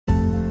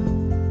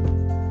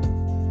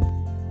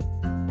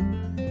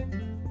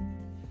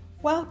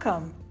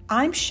Welcome.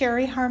 I'm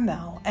Sherry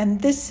Harmel, and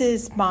this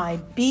is my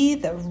Be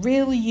the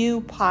Real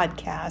You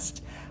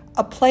podcast,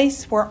 a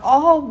place where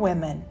all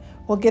women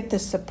will get the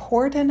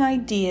support and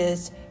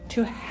ideas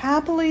to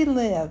happily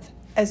live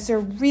as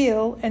their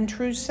real and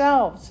true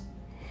selves.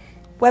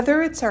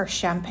 Whether it's our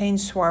champagne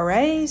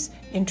soirees,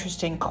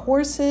 interesting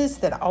courses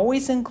that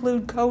always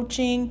include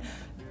coaching,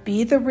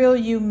 Be the Real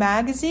You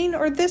magazine,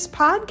 or this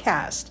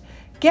podcast,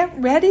 get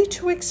ready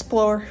to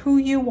explore who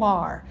you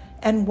are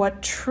and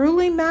what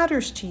truly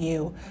matters to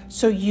you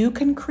so you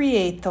can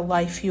create the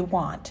life you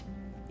want.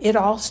 It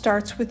all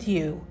starts with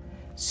you.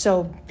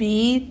 So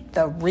be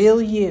the real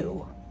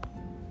you.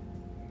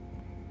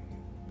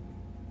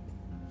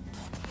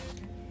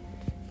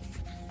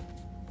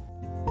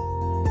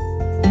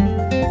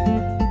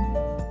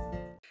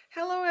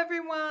 Hello,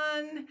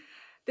 everyone.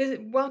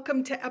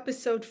 Welcome to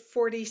episode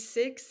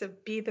 46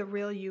 of Be the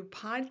Real You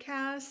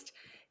podcast.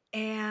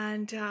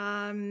 And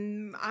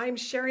I'm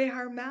Sherry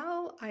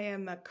Harmel. I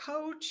am a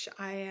coach.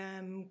 I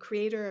am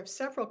creator of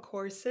several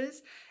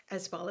courses,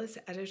 as well as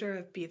editor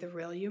of Be the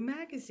Real You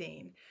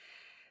magazine.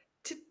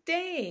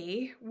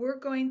 Today, we're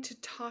going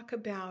to talk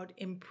about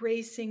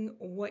embracing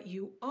what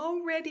you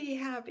already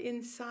have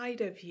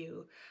inside of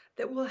you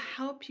that will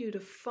help you to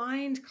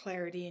find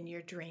clarity in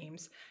your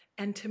dreams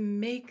and to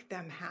make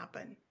them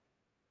happen.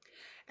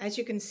 As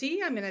you can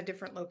see, I'm in a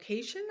different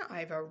location.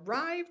 I've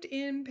arrived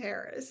in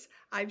Paris.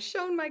 I've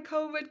shown my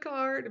COVID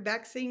card,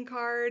 vaccine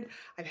card.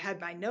 I've had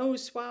my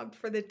nose swabbed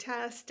for the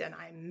test, and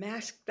I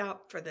masked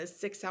up for the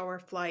 6-hour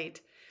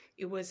flight.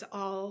 It was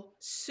all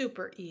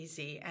super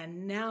easy,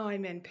 and now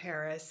I'm in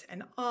Paris,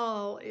 and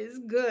all is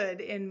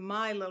good in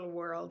my little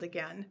world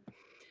again.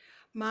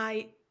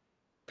 My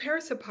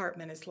Paris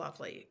apartment is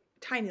lovely.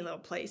 Tiny little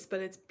place,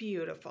 but it's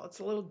beautiful. It's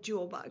a little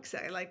jewel box,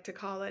 I like to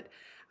call it.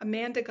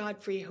 Amanda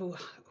Godfrey,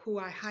 who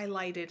I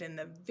highlighted in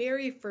the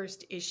very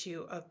first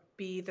issue of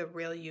Be the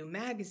Real You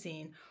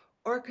magazine,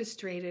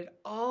 orchestrated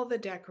all the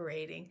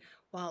decorating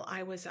while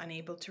I was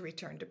unable to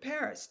return to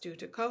Paris due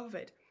to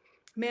COVID.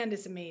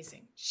 Amanda's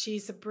amazing.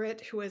 She's a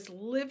Brit who has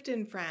lived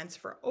in France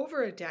for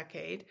over a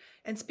decade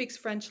and speaks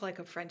French like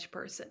a French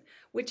person,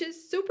 which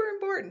is super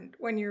important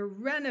when you're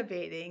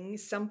renovating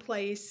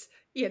someplace,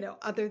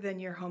 other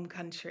than your home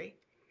country.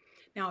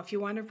 Now, if you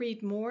want to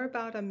read more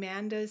about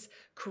Amanda's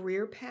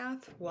career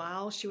path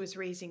while she was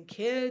raising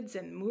kids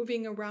and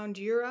moving around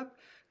Europe,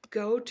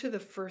 go to the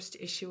first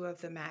issue of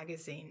the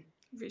magazine.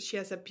 She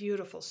has a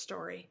beautiful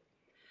story.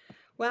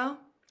 Well,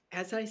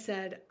 as I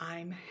said,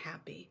 I'm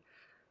happy.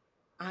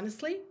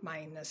 Honestly,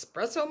 my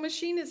Nespresso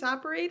machine is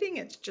operating.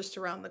 It's just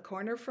around the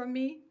corner from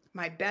me.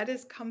 My bed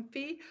is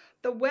comfy.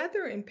 The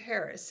weather in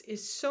Paris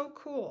is so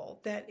cool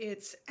that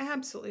it's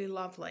absolutely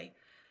lovely.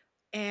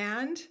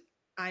 And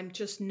I'm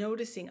just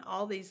noticing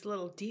all these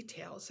little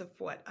details of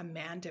what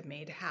Amanda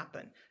made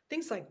happen.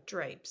 Things like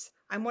drapes.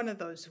 I'm one of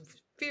those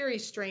very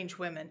strange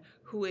women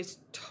who is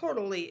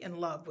totally in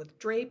love with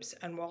drapes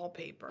and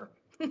wallpaper.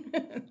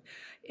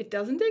 It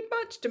doesn't take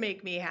much to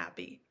make me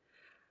happy.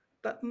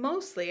 But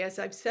mostly, as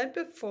I've said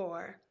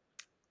before,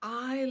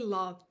 I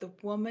love the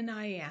woman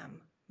I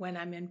am when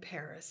I'm in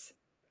Paris.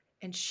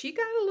 And she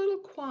got a little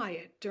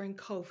quiet during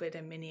COVID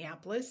in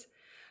Minneapolis,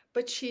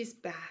 but she's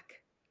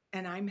back,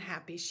 and I'm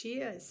happy she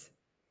is.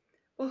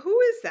 Well, who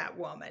is that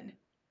woman?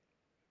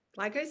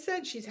 Like I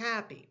said, she's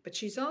happy, but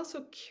she's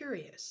also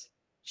curious.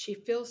 She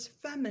feels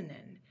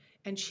feminine,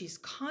 and she's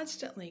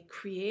constantly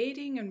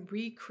creating and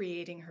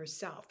recreating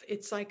herself.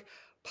 It's like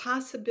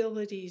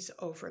possibilities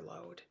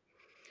overload.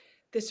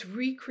 This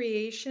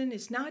recreation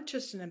is not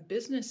just in a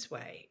business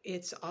way.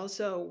 It's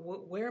also,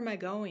 where am I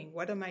going?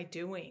 What am I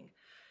doing?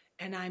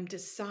 And I'm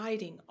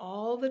deciding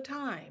all the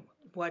time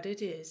what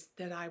it is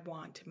that I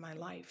want in my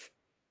life.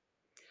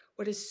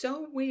 What is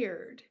so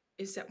weird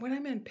is that when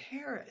I'm in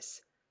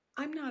Paris,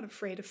 I'm not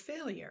afraid of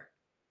failure.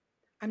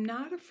 I'm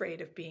not afraid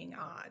of being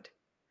odd.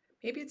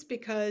 Maybe it's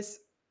because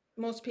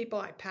most people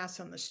I pass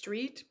on the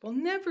street will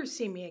never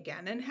see me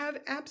again and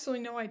have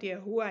absolutely no idea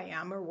who I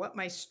am or what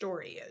my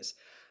story is.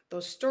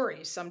 Those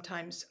stories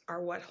sometimes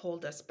are what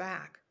hold us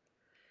back.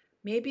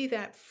 Maybe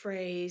that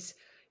phrase,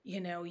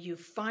 you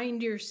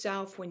find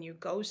yourself when you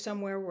go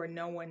somewhere where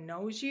no one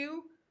knows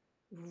you,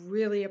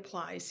 really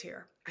applies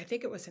here. I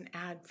think it was an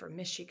ad for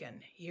Michigan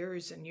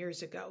years and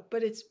years ago,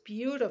 but it's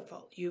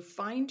beautiful. You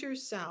find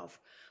yourself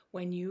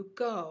when you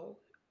go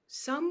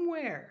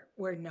somewhere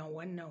where no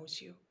one knows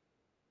you.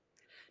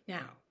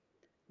 Now,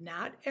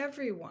 not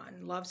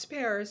everyone loves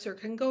Paris or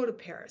can go to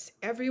Paris.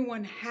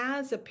 Everyone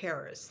has a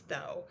Paris,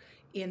 though,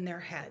 in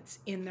their heads,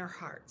 in their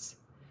hearts.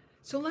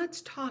 So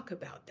let's talk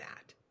about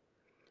that.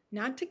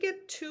 Not to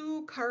get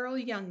too Carl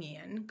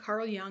Jungian.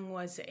 Carl Jung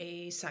was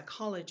a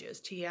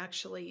psychologist. He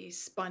actually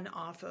spun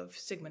off of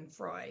Sigmund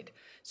Freud,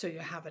 so you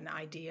have an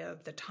idea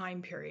of the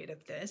time period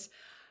of this.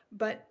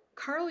 But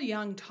Carl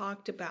Jung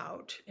talked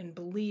about and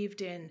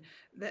believed in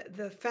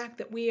the fact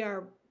that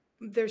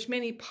there's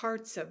many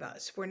parts of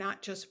us. We're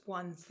not just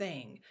one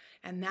thing.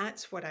 And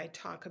that's what I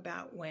talk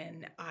about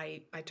when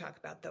I talk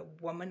about the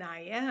woman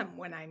I am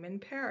when I'm in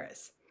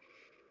Paris.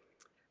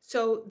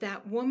 So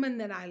that woman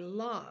that I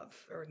love,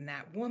 or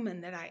that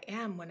woman that I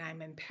am when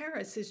I'm in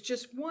Paris, is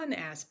just one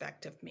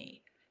aspect of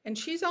me. And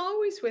she's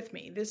always with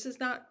me. This is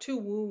not too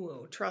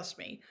woo-woo, trust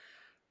me.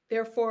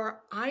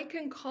 Therefore, I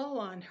can call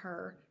on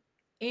her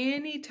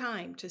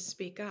anytime to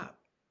speak up.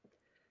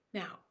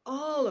 Now,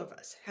 all of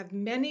us have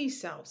many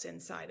selves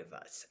inside of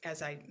us,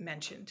 as I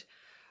mentioned.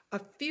 A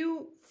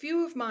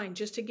few of mine,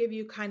 just to give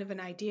you kind of an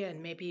idea,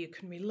 and maybe you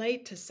can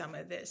relate to some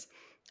of this,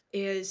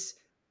 is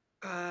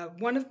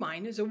one of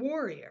mine is a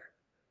warrior.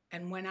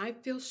 And when I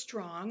feel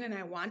strong and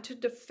I want to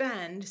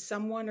defend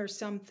someone or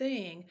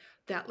something,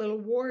 that little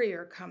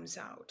warrior comes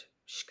out.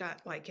 She's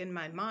got, like in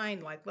my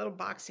mind, like little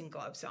boxing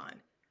gloves on.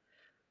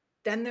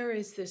 Then there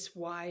is this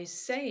wise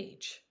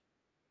sage.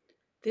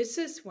 This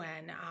is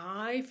when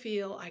I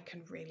feel I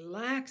can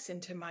relax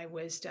into my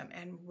wisdom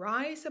and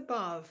rise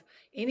above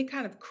any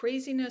kind of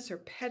craziness or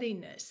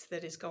pettiness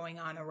that is going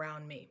on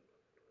around me.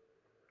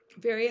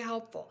 Very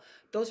helpful.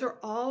 Those are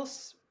all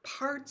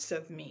parts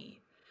of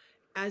me,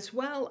 as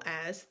well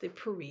as the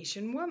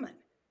Parisian woman.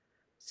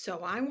 So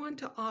I want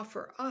to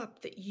offer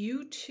up that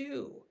you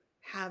too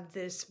have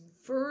this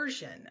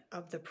version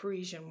of the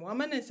Parisian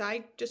woman, as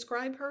I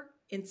describe her,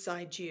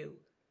 inside you.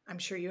 I'm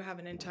sure you have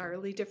an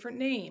entirely different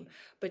name,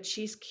 but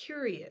she's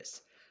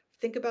curious.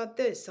 Think about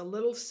this, a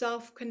little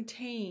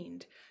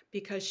self-contained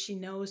because she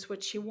knows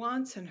what she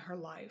wants in her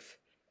life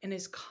and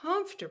is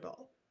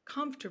comfortable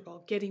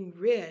getting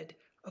rid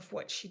of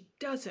what she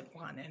doesn't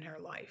want in her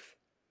life.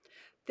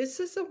 This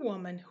is a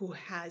woman who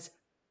has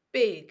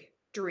big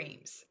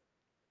dreams.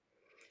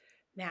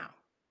 Now,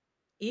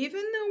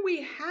 even though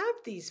we have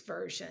these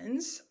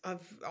versions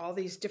of all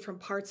these different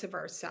parts of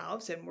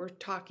ourselves, and we're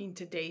talking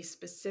today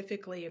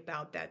specifically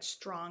about that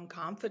strong,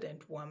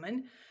 confident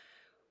woman,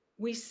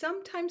 we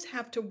sometimes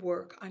have to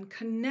work on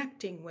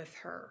connecting with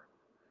her.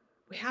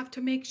 We have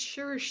to make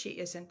sure she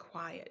isn't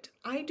quiet.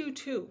 I do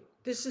too.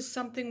 This is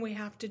something we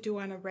have to do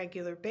on a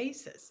regular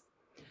basis.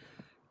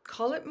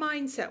 Call it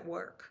mindset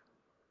work,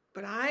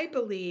 but I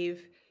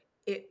believe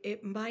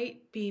it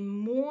might be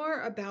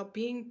more about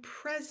being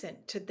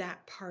present to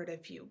that part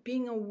of you,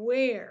 being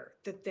aware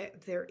that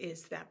there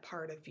is that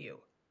part of you,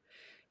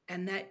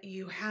 and that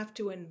you have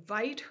to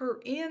invite her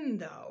in,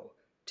 though,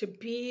 to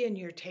be in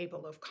your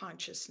table of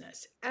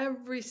consciousness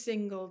every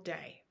single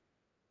day.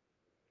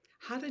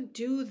 How to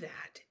do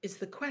that is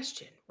the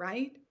question,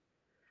 right?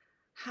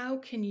 How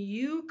can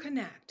you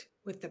connect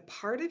with the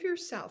part of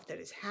yourself that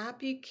is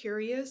happy,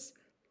 curious,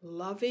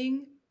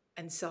 loving,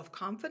 and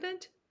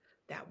self-confident?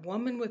 That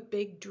woman with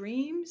big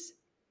dreams?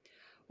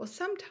 Well,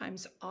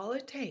 sometimes all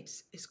it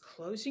takes is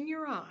closing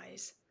your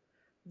eyes,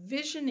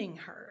 visioning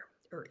her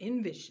or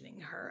envisioning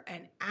her,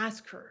 and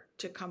ask her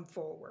to come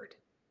forward.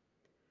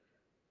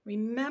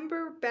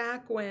 Remember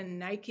back when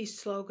Nike's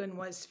slogan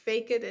was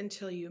 "Fake it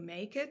until you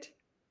make it"?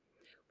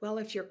 Well,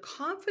 if your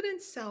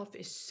confident self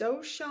is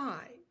so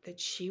shy that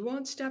she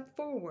won't step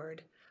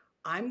forward,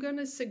 I'm going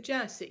to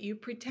suggest that you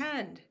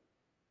pretend.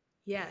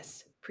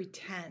 Yes,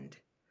 pretend.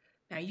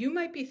 Now, you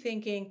might be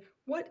thinking,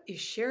 what is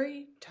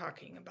Sherry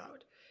talking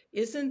about?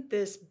 Isn't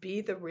this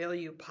Be the Real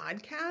You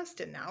podcast?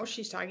 And now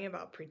she's talking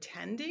about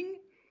pretending?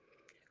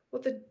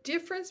 Well, the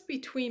difference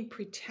between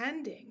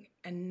pretending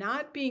and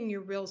not being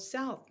your real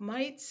self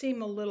might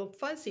seem a little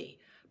fuzzy,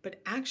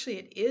 but actually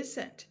it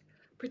isn't.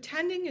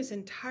 Pretending is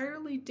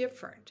entirely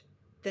different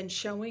than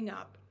showing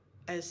up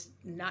as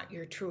not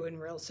your true and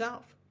real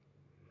self.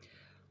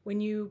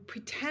 When you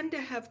pretend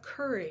to have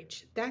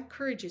courage, that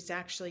courage is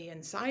actually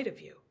inside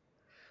of you.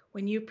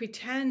 When you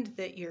pretend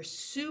that you're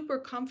super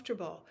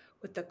comfortable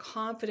with the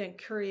confident,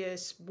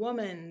 curious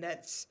woman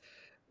that's,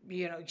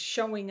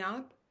 showing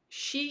up,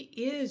 she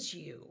is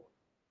you.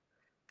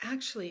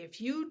 Actually,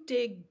 if you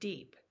dig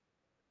deep,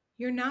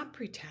 you're not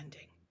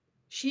pretending.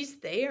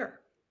 She's there.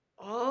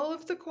 All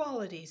of the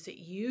qualities that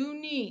you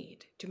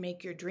need to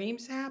make your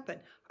dreams happen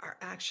are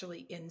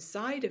actually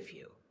inside of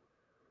you.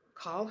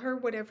 Call her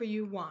whatever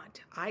you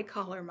want. I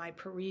call her my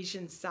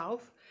Parisian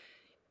self.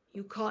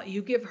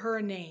 You give her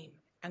a name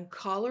and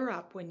call her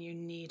up when you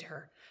need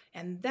her.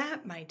 And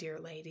that, my dear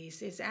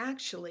ladies, is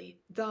actually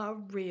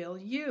the real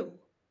you.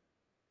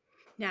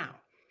 Now,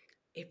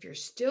 if you're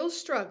still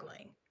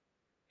struggling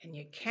and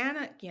you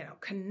cannot,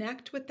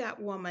 connect with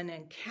that woman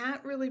and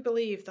can't really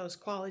believe those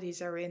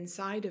qualities are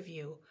inside of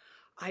you,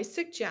 I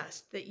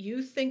suggest that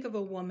you think of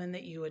a woman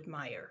that you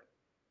admire.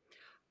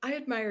 I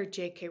admire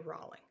J.K.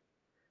 Rowling.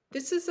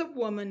 This is a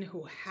woman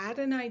who had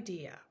an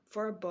idea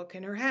for a book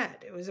in her head.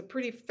 It was a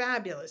pretty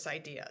fabulous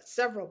idea,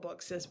 several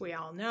books, as we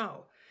all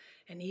know.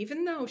 And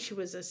even though she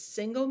was a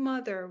single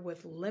mother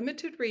with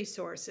limited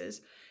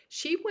resources,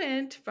 she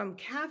went from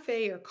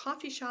cafe or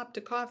coffee shop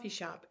to coffee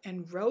shop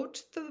and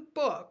wrote the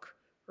book,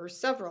 or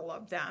several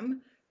of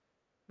them,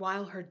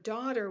 while her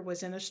daughter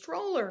was in a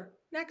stroller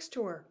next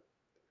to her.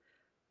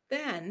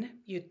 Then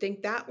you'd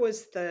think that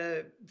was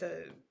the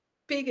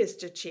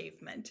biggest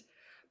achievement.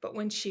 But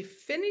when she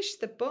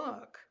finished the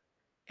book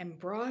and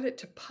brought it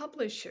to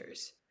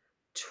publishers,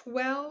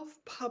 12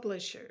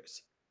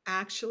 publishers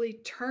actually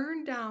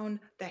turned down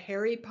the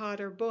Harry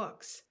Potter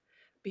books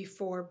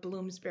before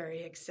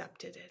Bloomsbury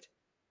accepted it.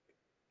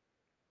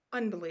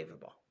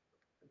 Unbelievable.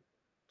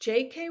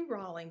 J.K.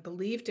 Rowling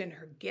believed in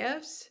her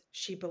gifts.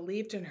 She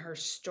believed in her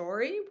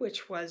story,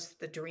 which was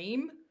the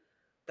dream,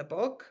 the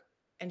book,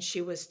 and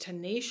she was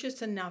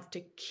tenacious enough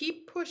to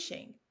keep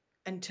pushing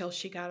until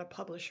she got a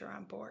publisher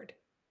on board.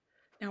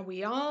 Now,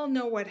 we all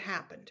know what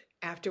happened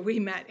after we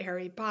met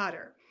Harry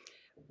Potter,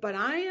 but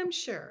I am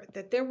sure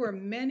that there were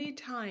many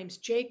times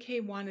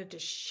J.K. wanted to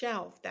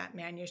shelve that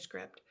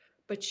manuscript,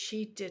 but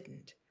she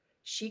didn't.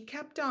 She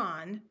kept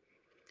on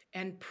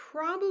and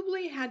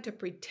probably had to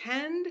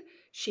pretend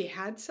she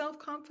had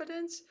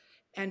self-confidence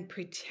and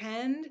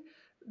pretend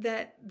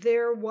that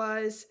there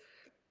was,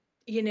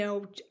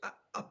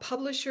 a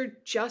publisher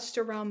just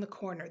around the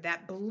corner,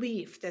 that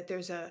belief that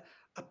there's a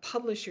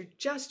publisher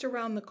just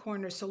around the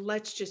corner, so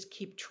let's just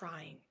keep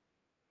trying.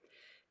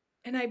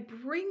 And I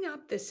bring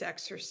up this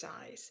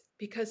exercise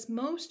because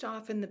most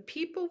often the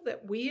people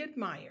that we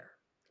admire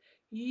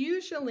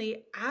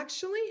usually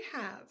actually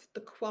have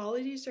the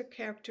qualities or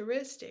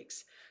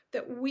characteristics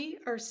that we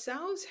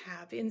ourselves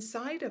have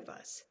inside of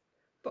us,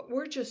 but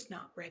we're just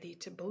not ready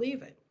to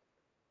believe it.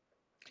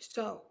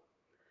 So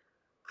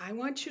I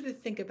want you to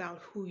think about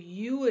who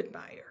you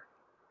admire.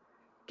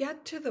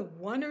 Get to the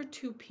one or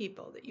two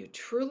people that you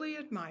truly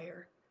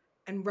admire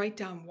and write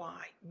down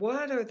why.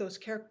 What are those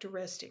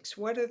characteristics?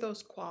 What are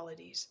those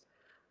qualities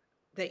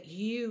that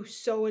you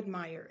so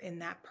admire in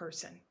that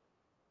person?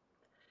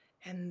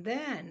 And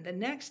then the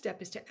next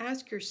step is to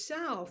ask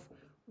yourself,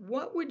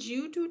 what would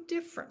you do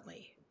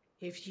differently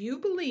if you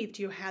believed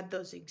you had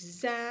those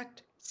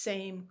exact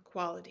same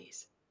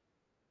qualities?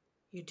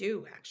 You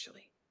do,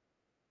 actually.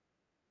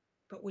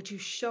 But would you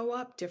show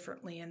up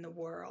differently in the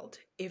world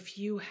if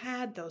you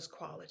had those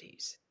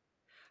qualities?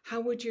 How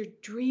would your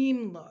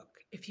dream look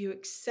if you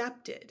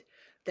accepted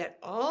that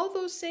all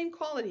those same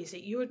qualities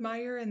that you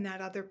admire in that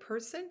other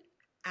person,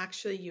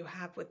 actually you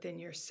have within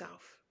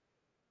yourself?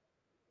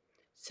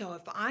 So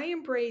if I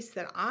embrace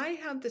that I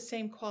have the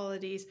same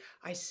qualities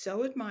I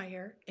so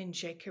admire in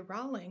J.K.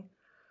 Rowling,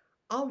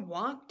 I'll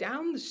walk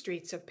down the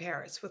streets of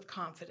Paris with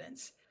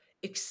confidence,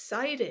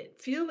 excited,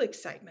 feel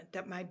excitement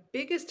that my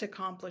biggest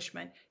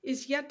accomplishment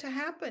is yet to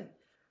happen,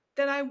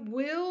 that I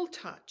will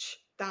touch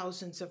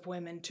thousands of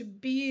women to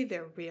be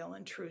their real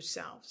and true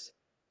selves.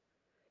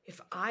 If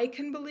I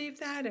can believe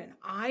that and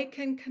I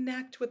can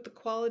connect with the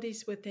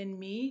qualities within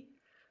me,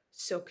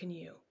 so can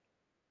you.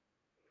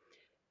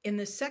 In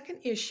the second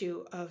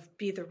issue of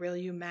Be the Real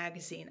You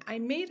magazine, I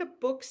made a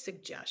book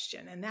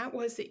suggestion, and that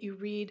was that you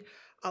read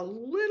a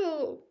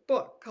little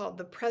book called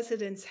The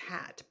President's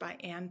Hat by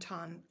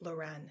Anton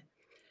Loren.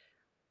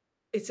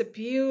 It's a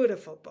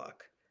beautiful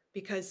book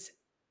because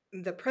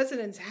the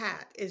president's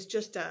hat is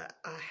just a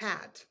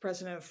hat,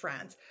 President of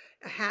France,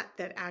 a hat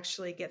that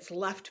actually gets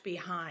left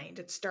behind.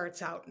 It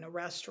starts out in a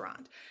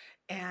restaurant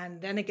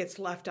and then it gets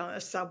left on a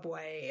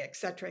subway, et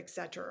cetera,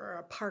 or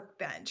a park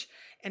bench.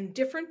 And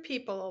different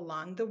people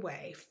along the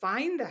way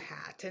find the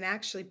hat and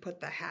actually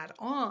put the hat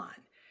on.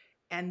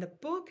 And the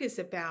book is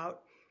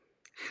about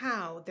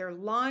how their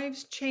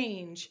lives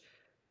change.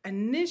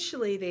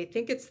 Initially, they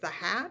think it's the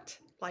hat,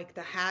 like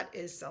the hat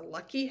is a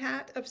lucky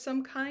hat of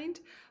some kind.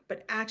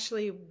 But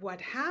actually,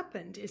 what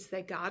happened is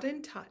they got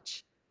in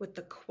touch with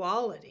the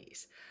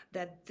qualities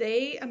that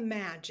they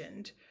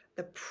imagined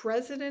the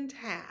president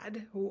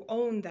had, who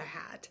owned the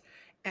hat,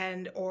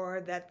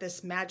 or that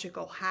this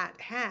magical hat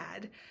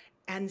had,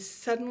 and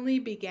suddenly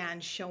began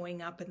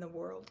showing up in the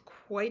world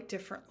quite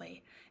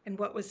differently. And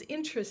what was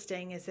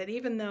interesting is that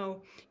even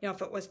though,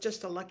 if it was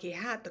just a lucky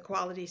hat, the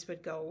qualities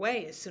would go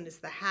away as soon as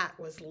the hat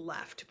was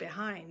left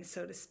behind,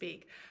 so to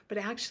speak. But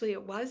actually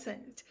it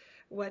wasn't.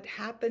 What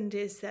happened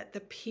is that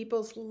the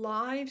people's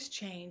lives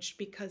changed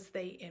because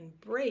they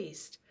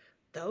embraced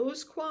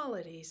those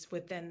qualities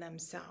within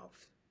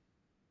themselves.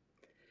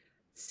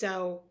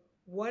 So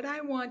what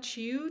I want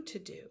you to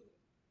do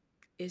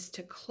is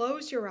to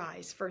close your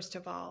eyes, first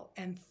of all,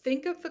 and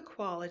think of the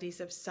qualities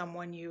of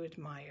someone you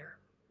admire.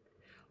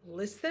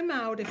 List them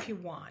out if you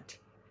want.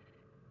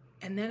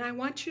 And then I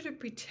want you to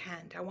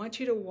pretend. I want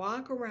you to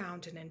walk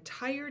around an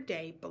entire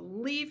day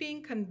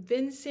believing,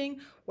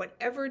 convincing,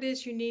 whatever it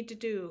is you need to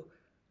do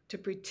to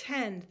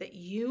pretend that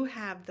you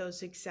have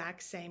those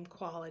exact same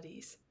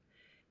qualities.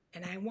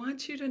 And I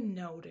want you to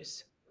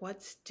notice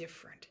what's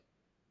different.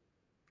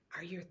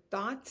 Are your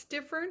thoughts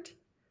different?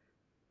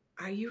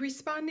 Are you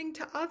responding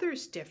to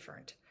others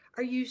different?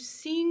 Are you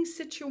seeing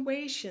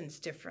situations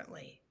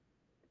differently?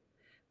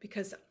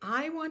 Because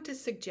I want to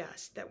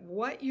suggest that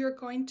what you're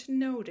going to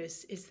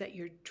notice is that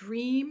your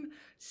dream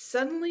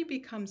suddenly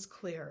becomes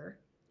clearer,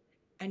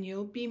 and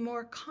you'll be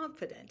more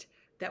confident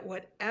that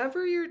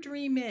whatever your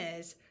dream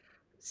is,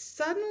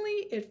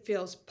 suddenly it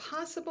feels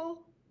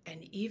possible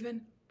and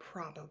even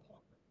probable.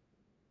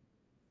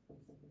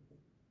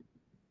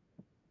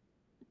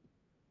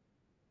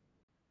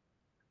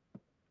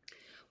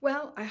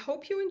 Well, I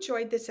hope you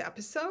enjoyed this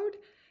episode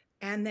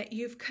and that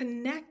you've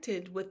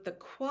connected with the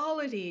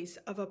qualities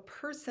of a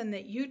person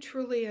that you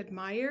truly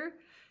admire,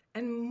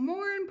 and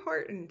more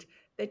important,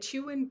 that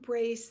you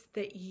embrace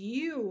that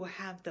you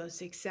have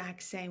those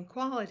exact same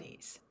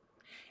qualities.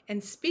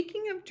 And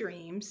speaking of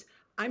dreams,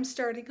 I'm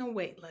starting a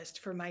wait list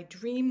for my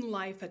Dream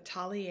Life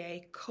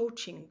Atelier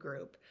coaching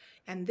group.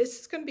 And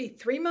this is going to be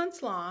 3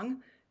 months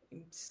long.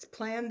 It's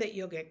planned that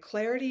you'll get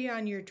clarity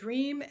on your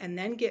dream and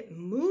then get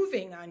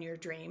moving on your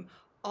dream,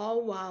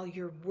 all while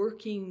you're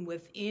working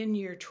within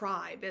your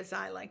tribe, as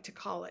I like to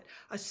call it,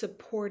 a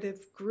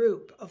supportive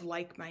group of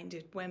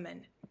like-minded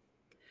women.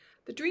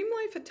 The Dream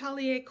Life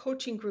Atelier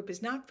coaching group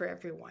is not for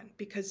everyone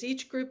because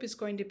each group is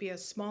going to be a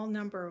small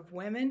number of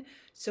women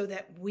so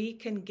that we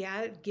can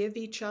give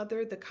each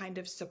other the kind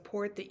of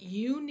support that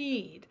you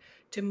need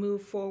to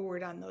move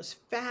forward on those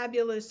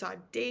fabulous,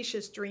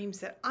 audacious dreams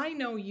that I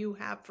know you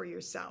have for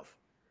yourself.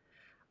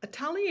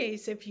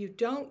 Ateliers, if you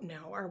don't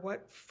know, are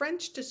what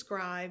French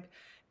describe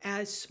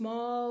as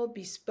small,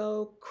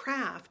 bespoke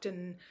craft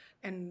and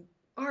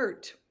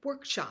art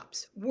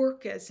workshops.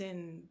 Work as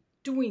in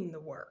doing the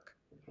work.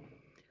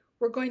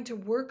 We're going to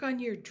work on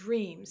your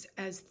dreams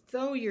as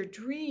though your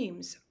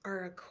dreams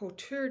are a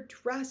couture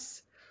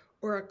dress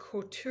or a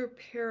couture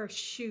pair of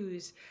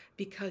shoes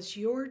because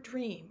your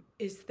dream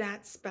is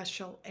that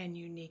special and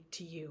unique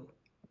to you.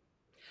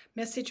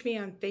 Message me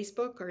on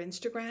Facebook or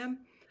Instagram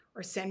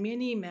or send me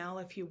an email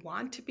if you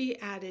want to be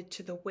added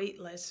to the wait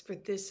list for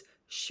this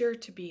sure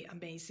to be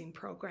amazing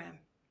program.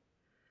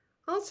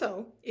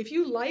 Also, if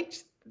you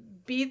liked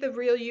Be the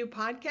Real You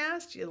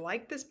podcast, you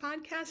like this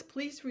podcast,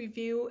 please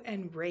review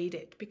and rate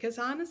it. Because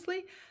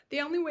honestly,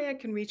 the only way I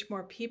can reach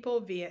more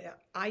people via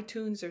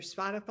iTunes or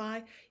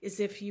Spotify is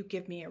if you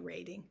give me a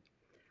rating.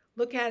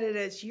 Look at it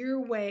as your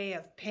way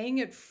of paying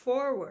it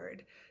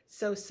forward.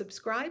 So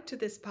subscribe to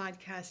this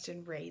podcast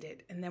and rate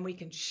it, and then we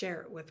can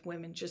share it with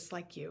women just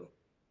like you.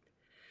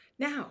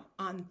 Now,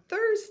 on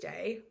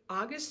Thursday,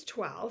 August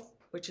 12th,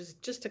 which is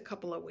just a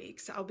couple of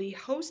weeks, I'll be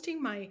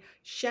hosting my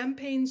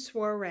champagne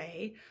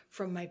soiree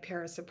from my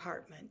Paris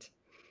apartment.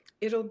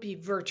 It'll be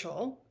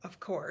virtual, of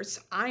course.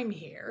 I'm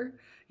here.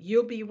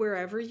 You'll be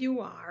wherever you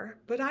are,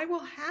 but I will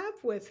have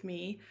with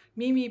me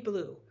Mimi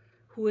Blue,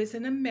 who is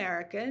an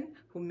American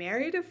who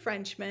married a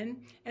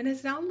Frenchman and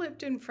has now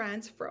lived in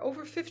France for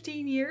over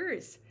 15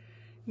 years.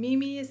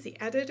 Mimi is the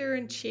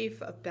editor-in-chief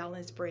of Belle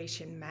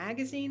Inspiration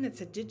magazine.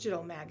 It's a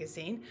digital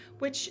magazine,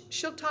 which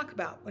she'll talk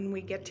about when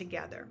we get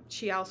together.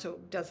 She also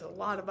does a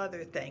lot of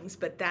other things,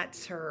 but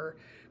that's her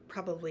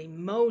probably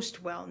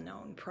most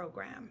well-known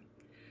program.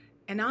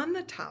 And on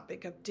the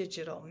topic of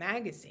digital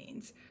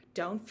magazines,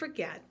 don't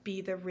forget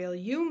Be the Real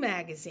You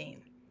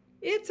magazine.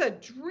 It's a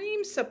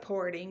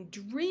dream-supporting,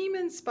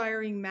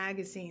 dream-inspiring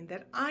magazine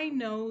that I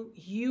know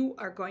you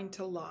are going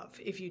to love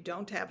if you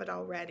don't have it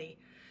already.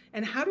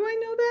 And how do I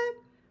know that?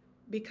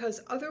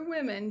 Because other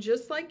women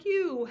just like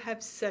you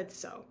have said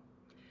so.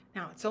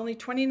 Now, it's only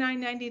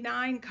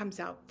 $29.99,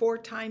 comes out 4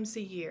 times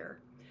a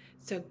year.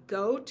 So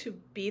go to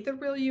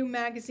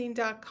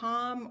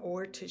BeTheRealYouMagazine.com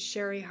or to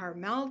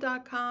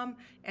SherryHarmel.com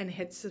and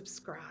hit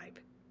subscribe.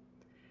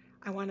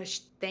 I want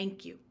to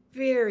thank you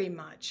very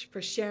much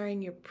for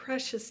sharing your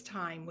precious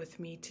time with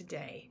me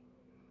today.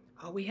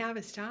 All we have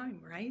is time,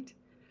 right?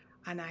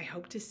 And I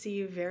hope to see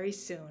you very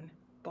soon.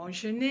 Bonne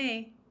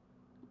journée.